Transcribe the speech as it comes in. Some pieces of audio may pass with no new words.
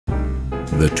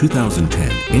The 2010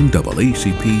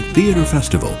 NAACP Theater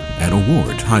Festival and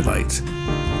Awards highlights.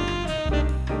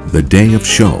 The day of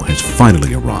show has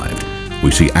finally arrived.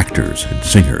 We see actors and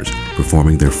singers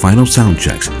performing their final sound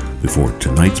checks before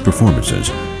tonight's performances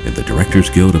in the Directors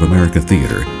Guild of America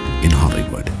Theater in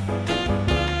Hollywood.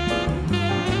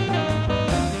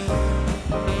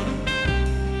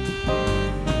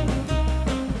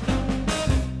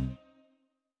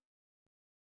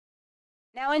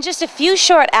 Now, in just a few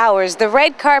short hours, the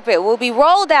red carpet will be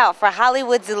rolled out for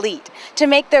Hollywood's elite to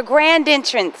make their grand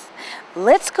entrance.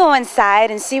 Let's go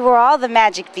inside and see where all the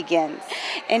magic begins.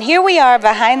 And here we are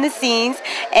behind the scenes,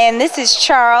 and this is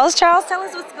Charles. Charles, tell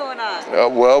us what's going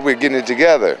on. Well, we're getting it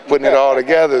together. Putting it all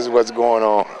together is what's going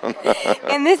on.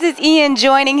 And this is Ian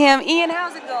joining him. Ian,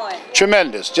 how's it going?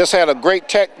 Tremendous. Just had a great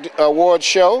tech award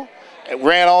show. It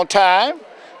ran on time.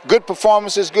 Good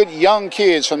performances, good young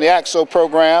kids from the Naacp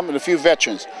program and a few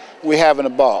veterans. We're having a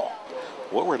ball.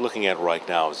 What we're looking at right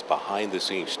now is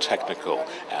behind-the-scenes technical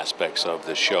aspects of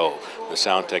the show. The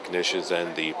sound technicians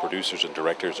and the producers and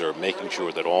directors are making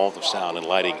sure that all the sound and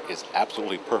lighting is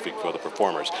absolutely perfect for the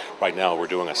performers. Right now we're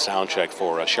doing a sound check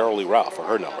for Cheryl Lee Ralph for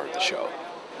her number of the show.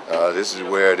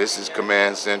 This is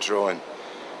Command Central, and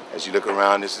as you look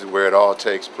around, this is where it all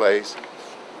takes place.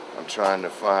 I'm trying to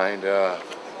find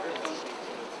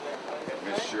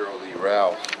Miss Cheryl Lee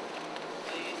Ralph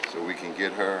so we can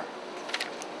get her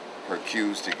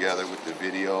cues together with the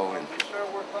video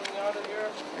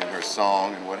and her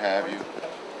song and what have you.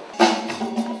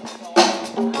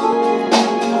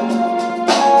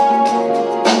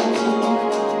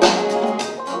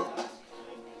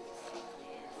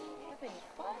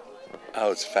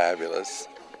 Oh, it's fabulous.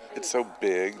 It's so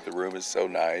big, the room is so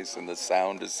nice, and the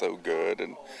sound is so good,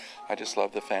 and I just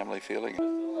love the family feeling.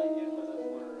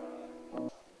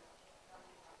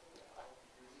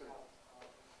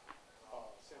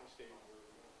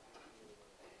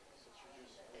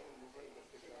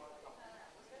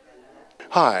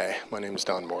 Hi, my name is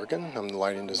Don Morgan. I'm the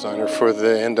lighting designer for the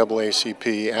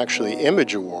NAACP, actually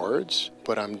Image Awards,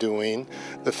 but I'm doing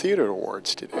the Theater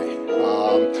Awards today.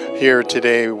 Here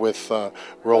today with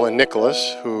Roland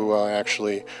Nicholas, who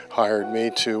actually hired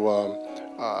me to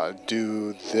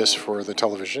do this for the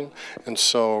television. And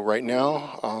so right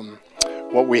now,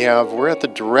 what we have, we're at the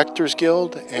Directors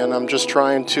Guild, and I'm just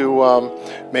trying to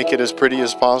make it as pretty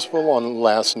as possible on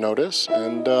last notice.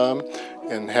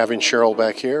 And having Cheryl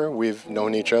back here, we've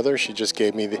known each other. She just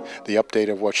gave me the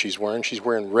update of what she's wearing. She's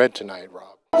wearing red tonight,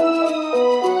 Rob.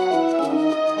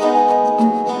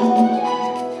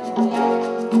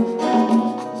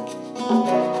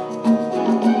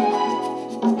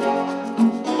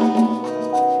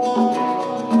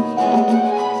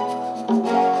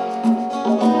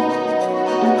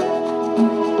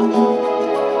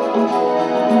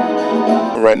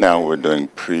 Right now we're doing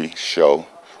pre-show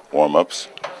warm-ups.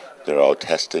 They're all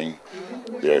testing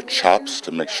their chops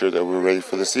to make sure that we're ready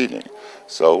for this evening.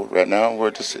 So right now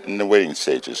we're just in the waiting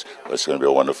stages, but it's going to be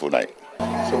a wonderful night.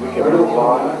 So we can move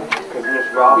on, because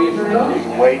Miss Robbie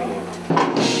is waiting.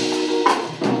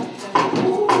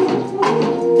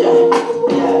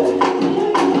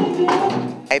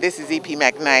 Hi, this is E.P.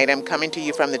 McKnight. I'm coming to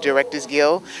you from the Directors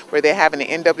Guild, where they're having the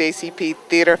NAACP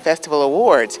Theater Festival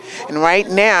Awards. And right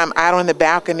now I'm out on the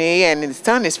balcony, and the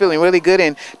sun is feeling really good.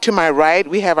 And to my right,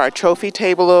 we have our trophy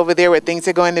table over there where things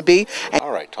are going to be. All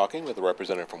right, talking with a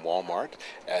representative from Walmart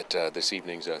at this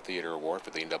evening's Theater Award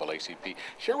for the NAACP.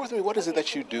 Share with me, what is it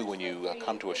that you do when you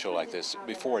come to a show like this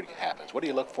before it happens? What do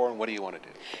you look for and what do you want to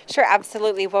do? Sure,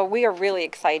 absolutely. Well, we are really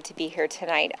excited to be here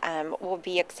tonight. We'll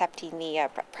be accepting the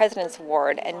President's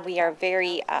Award, and we are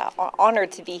very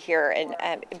honored to be here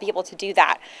and be able to do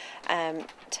that.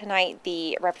 Tonight,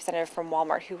 the representative from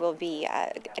Walmart who will be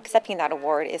accepting that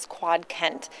award is Quad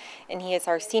Kent, and he is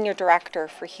our Senior Director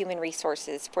for Human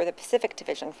Resources for the Pacific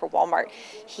Division for Walmart.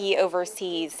 He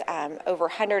oversees over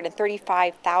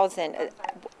 135,000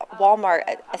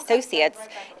 Walmart associates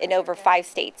in over 5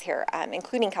 states here,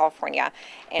 including California.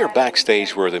 We're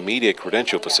backstage where the media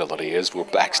credential facility is. We're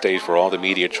backstage for all the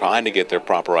media trying to get their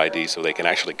proper ID so they can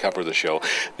actually cover the show.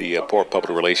 The poor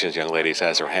public relations young lady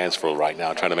has her hands full right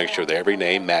now trying to make sure that every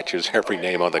name matches every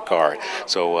name on the card.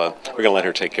 So we're going to let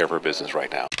her take care of her business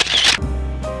right now.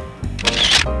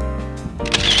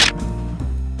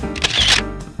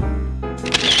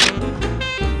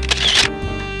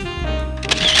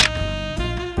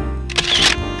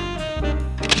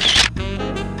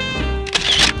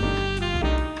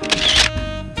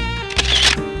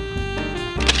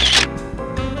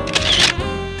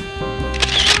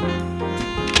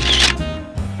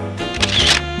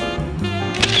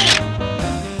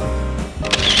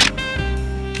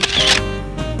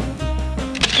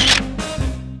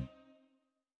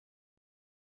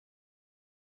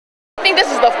 I think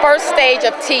this is the first stage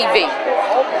of TV.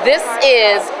 This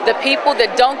is the people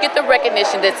that don't get the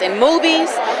recognition that's in movies,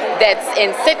 that's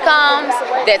in sitcoms,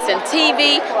 that's in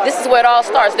TV. This is where it all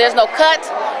starts. There's no cut,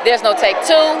 there's no take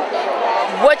two.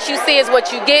 What you see is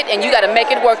what you get, and you got to make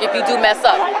it work if you do mess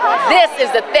up. This is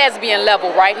the thespian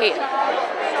level right here.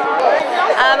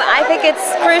 I think it's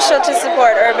crucial to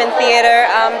support urban theater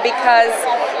because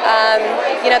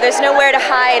you know, there's nowhere to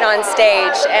hide on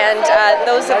stage, and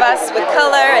those of us with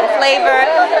color and flavor,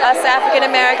 us African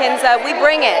Americans, we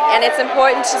bring it, and it's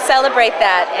important to celebrate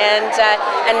that. And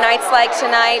nights like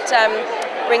tonight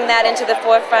bring that into the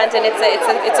forefront, and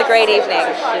it's a great evening.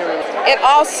 It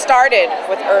all started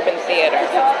with urban theater,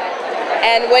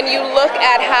 and when you look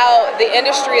at how the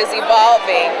industry is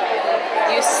evolving,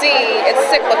 you see it's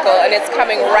cyclical and it's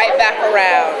coming right back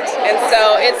around. And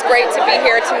so it's great to be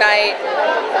here tonight.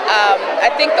 I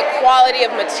think the quality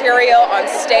of material on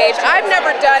stage, I've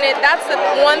never done it. That's the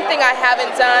one thing I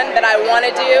haven't done that I want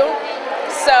to do.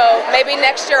 So maybe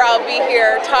next year I'll be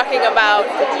here talking about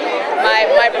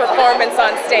my performance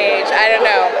on stage. I don't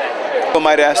know. People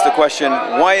might ask the question,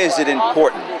 why is it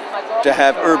important to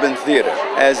have urban theater,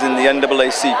 as in the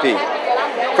NAACP?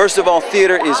 First of all,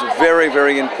 theater is very,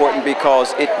 very important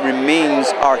because it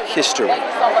remains our history.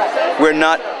 We're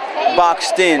not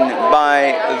boxed in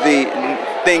by the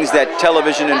things that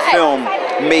television and film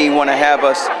may want to have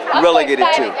us relegated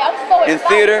to. In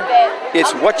theater,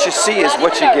 it's what you see is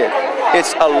what you get.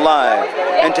 It's alive.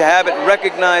 And to have it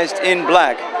recognized in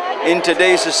black in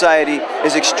today's society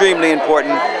is extremely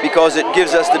important because it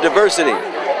gives us the diversity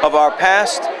of our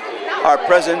past, our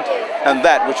present, and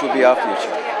that which will be our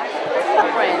future.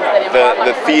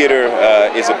 The theater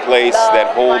is a place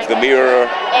that holds the mirror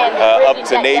up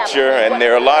to nature, and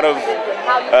there are a lot of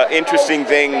interesting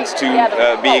things to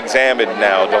be examined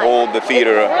now to hold the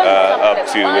theater up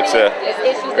to. It's a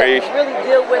very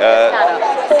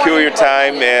peculiar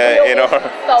time in our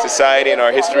society and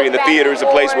our history, and the theater is a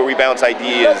place where we bounce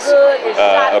ideas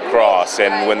across,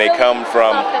 and when they come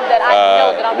from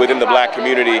within the black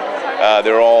community,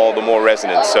 they're all the more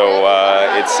resonant. So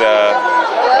it's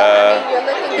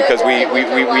because we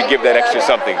give that extra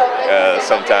something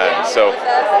sometimes. So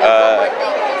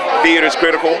theater is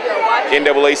critical.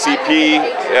 NAACP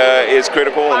is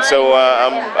critical, and so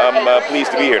I'm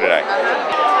pleased to be here tonight.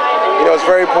 You know, it's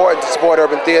very important to support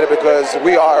urban theater because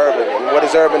we are urban, and what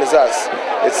is urban is us.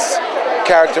 It's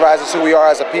characterizes who we are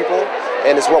as a people,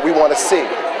 and it's what we want to see.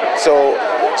 So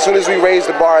as soon as we raise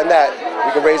the bar in that,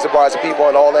 we can raise the bar as a people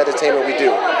in all entertainment we do.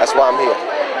 That's why I'm here.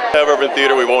 Have urban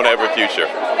theater, we won't have a future.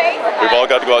 We've all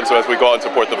got to go out, and so as we go out and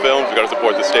support the films, we've got to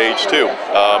support the stage too.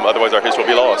 Otherwise our history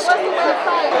will be lost.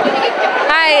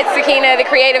 Hi, it's Sakina, the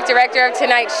creative director of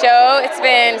tonight's show. It's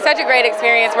been such a great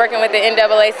experience working with the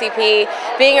NAACP,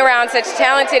 being around such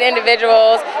talented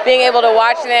individuals, being able to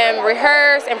watch them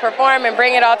rehearse and perform and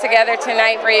bring it all together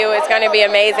tonight for you. It's going to be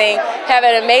amazing. Have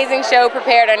an amazing show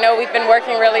prepared. I know we've been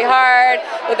working really hard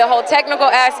with the whole technical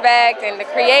aspect, and the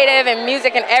creative and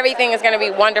music and everything is going to be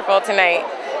wonderful tonight.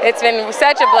 It's been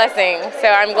such a blessing, so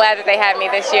I'm glad that they had me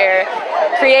this year.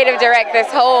 Creative direct this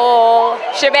whole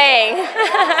shebang.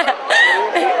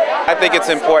 I think it's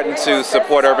important to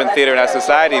support urban theater in our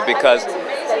society because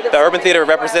the urban theater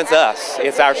represents us.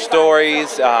 It's our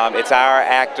stories, it's our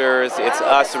actors, it's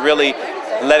us really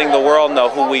letting the world know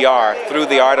who we are through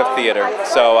the art of theater.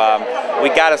 So we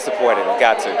got to support it, we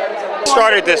got to.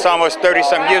 Started this almost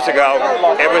 30-some years ago.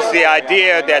 It was the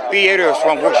idea that theater is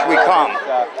from which we come.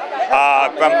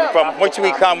 From which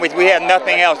we come with, we had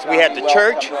nothing else. We had the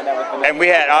church, and we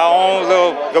had our own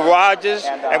little garages,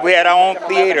 and we had our own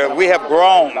theater. We have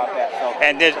grown,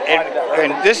 and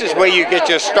this is where you get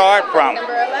your start from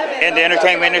in the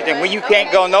entertainment industry. When you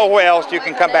can't go nowhere else, you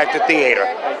can come back to theater.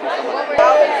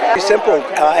 Very simple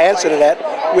answer to that.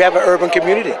 We have an urban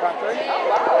community.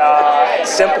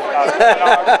 Simple.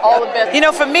 You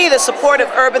know, for me, the support of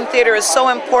urban theater is so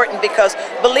important because,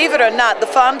 believe it or not, the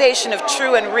foundation of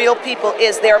true and real people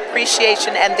is their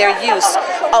appreciation and their use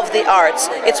of the arts.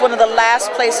 It's one of the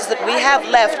last places that we have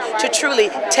left to truly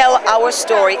tell our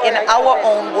story in our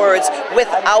own words with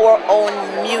our own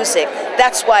music.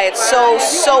 That's why it's so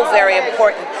very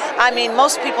important. I mean,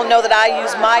 most people know that I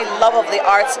use my love of the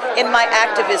arts in my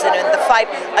activism in the fight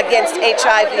against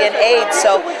HIV and AIDS.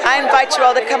 So I invite you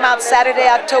all to come out Saturday,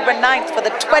 October 9th for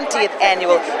the 20th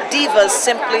annual Divas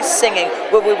Simply Singing,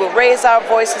 where we will raise our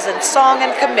voices in song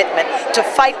and commitment to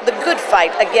fight the good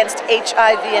fight against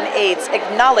HIV and AIDS,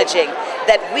 acknowledging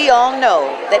that we all know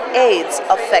that AIDS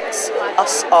affects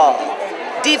us all.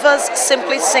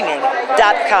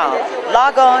 DivasSimplySinging.com.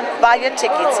 Log on, buy your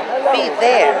tickets, be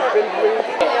there.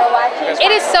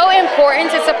 It is so important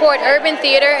to support urban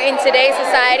theater in today's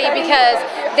society because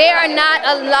there are not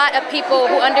a lot of people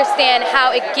who understand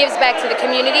how it gives back to the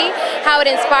community, how it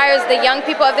inspires the young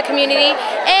people of the community,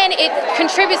 and it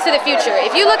contributes to the future.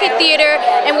 If you look at theater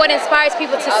and what inspires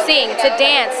people to sing, to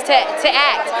dance, to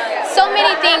act, so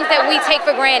many things that we take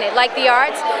for granted, like the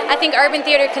arts, I think urban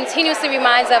theater continuously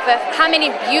reminds us of how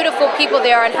many beautiful people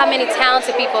there are and how many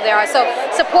talented people there are. So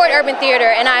support urban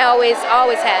theater, and I always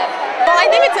have. Well, I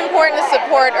think it's important to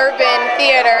support urban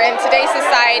theater in today's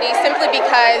society simply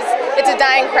because it's a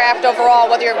dying craft overall,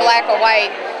 whether you're black or white.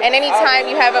 And anytime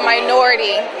you have a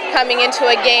minority coming into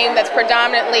a game that's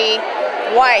predominantly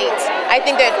white, I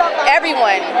think that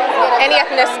everyone, any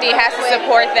ethnicity, has to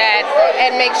support that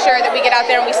and make sure that we get out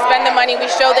there and we spend the money, we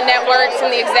show the networks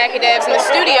and the executives and the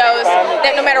studios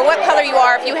that no matter what color you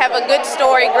are, if you have a good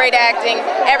story, great acting,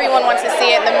 everyone wants to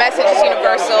see it and the message is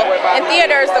universal. And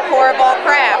theater is the core of all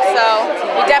crafts, so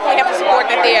we definitely have to support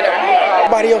the theater.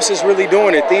 Nobody else is really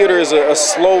doing it. Theater is a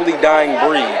slowly dying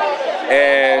breed.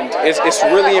 And it's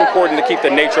really important to keep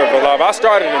the nature of it alive. I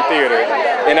started in theater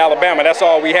in Alabama. That's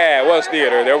all we had was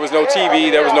theater. There was no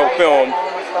TV, there was no film,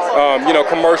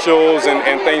 commercials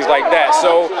and things like that.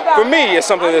 So for me, it's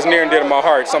something that's near and dear to my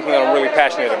heart, something that I'm really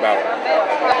passionate about.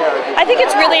 I think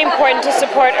it's really important to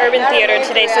support urban theater in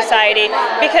today's society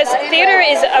because theater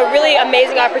is a really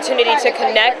amazing opportunity to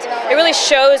connect. It really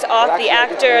shows off the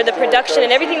actor, the production,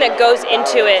 and everything that goes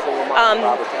into it.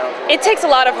 It takes a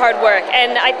lot of hard work,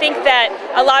 and I think that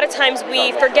a lot of times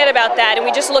we forget about that and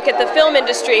we just look at the film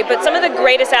industry, but some of the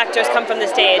greatest actors come from the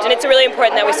stage, and it's really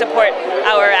important that we support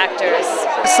our actors.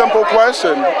 Simple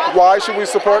question, why should we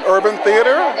support urban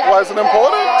theater? Why is it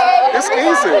important? It's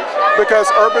easy,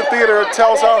 because urban theater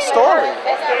tells our story.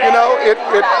 You know, it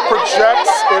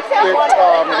projects, it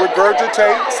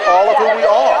regurgitates all of who we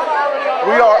are.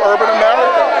 We are urban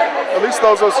America, at least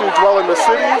those of us who dwell in the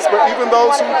cities, but even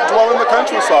those who dwell in the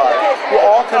countryside. We're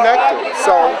all connected.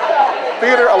 So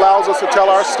theater allows us to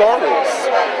tell our stories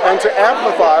and to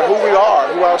amplify who we are,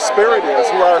 who our spirit is,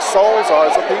 who our souls are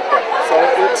as a people. So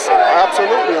it's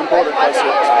absolutely important for us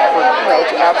to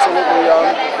absolutely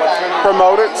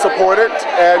promote it, support it,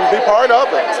 and be part of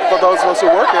it for those of us who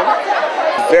work in it.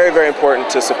 Very, very important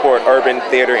to support urban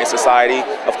theater in society.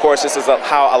 Of course, this is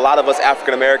how a lot of us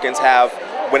African Americans have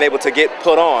been able to get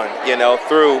put on,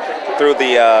 through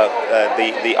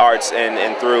the arts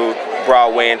and through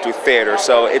Broadway and through theater.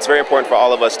 So it's very important for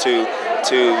all of us to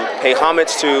pay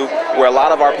homage to where a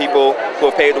lot of our people who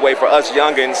have paved the way for us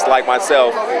youngins like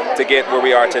myself to get where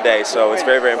we are today. So it's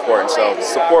very, very important. So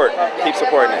keep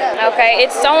supporting it. Okay,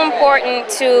 it's so important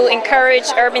to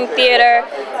encourage urban theater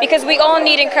because we all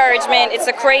need encouragement. It's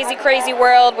a crazy, crazy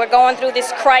world. We're going through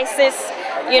this crisis.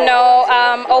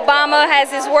 Obama has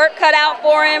his work cut out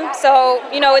for him, so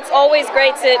it's always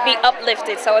great to be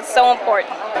uplifted, so it's so important.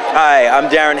 Hi, I'm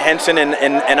Darren Henson,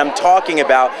 and I'm talking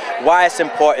about why it's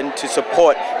important to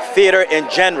support theater in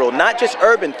general, not just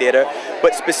urban theater,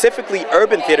 but specifically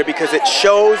urban theater because it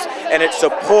shows and it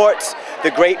supports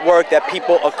the great work that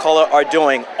people of color are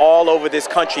doing all over this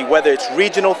country, whether it's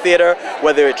regional theater,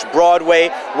 whether it's Broadway,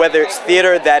 whether it's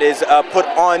theater that is put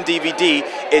on DVD.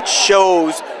 It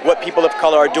shows what people of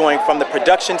color are doing from the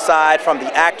production side, from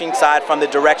the acting side, from the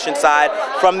direction side,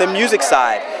 from the music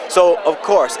side. So, of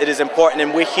course, it is important,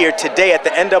 and we're here today at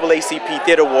the NAACP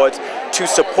Theater Awards to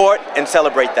support and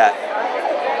celebrate that.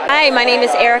 Hi, my name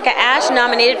is Erica Ash,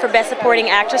 nominated for Best Supporting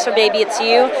Actress for Baby It's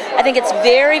You. I think it's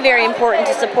very, very important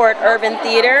to support urban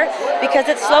theater because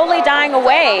it's slowly dying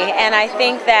away, and I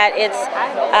think that it's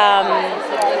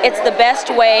the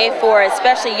best way for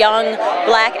especially young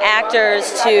black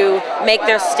actors to make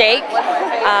their stake,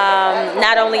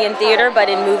 not only in theater but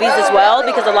in movies as well,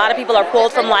 because a lot of people are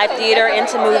pulled from live theater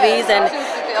into movies and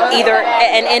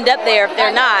end up there if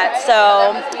they're not.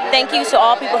 So thank you to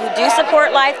all people who do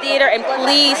support live theater, and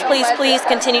please, please, please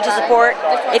continue to support.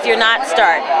 If you're not,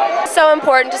 start. It's so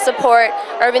important to support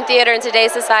urban theater in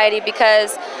today's society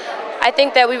because I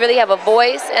think that we really have a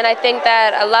voice, and I think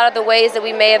that a lot of the ways that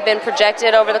we may have been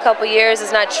projected over the couple years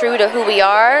is not true to who we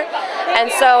are.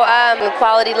 And so the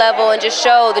quality level and just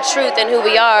show the truth in who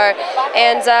we are.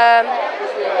 And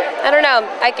I don't know,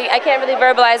 I can't really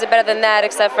verbalize it better than that,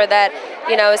 except for that,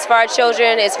 it's for our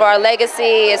children, it's for our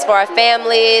legacy, it's for our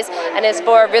families, and it's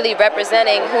for really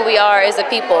representing who we are as a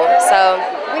people. So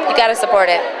you gotta support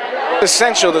it. It's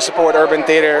essential to support urban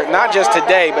theater, not just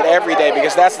today, but every day,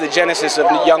 because that's the genesis of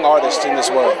young artists in this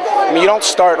world. I mean, you don't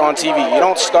start on TV, you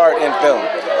don't start in film,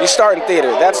 you start in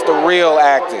theater. That's the real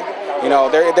acting.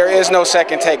 There is no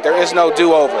second take, there is no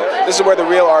do-over. This is where the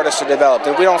real artists are developed.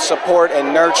 If we don't support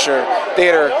and nurture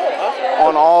theater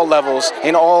on all levels,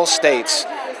 in all states,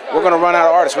 we're going to run out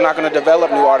of artists. We're not going to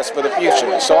develop new artists for the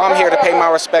future. So I'm here to pay my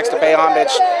respects, to pay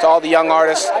homage to all the young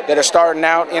artists that are starting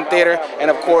out in theater,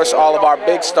 and of course all of our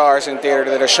big stars in theater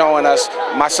that are showing us,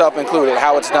 myself included,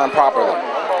 how it's done properly.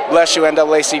 Bless you,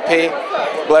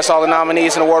 NAACP. Bless all the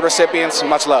nominees and award recipients.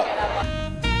 Much love.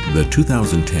 The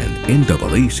 2010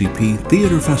 NAACP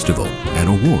Theater Festival and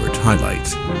Awards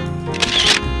highlights.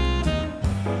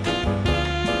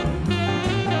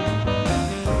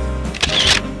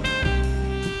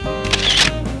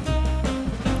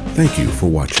 Thank you for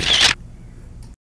watching.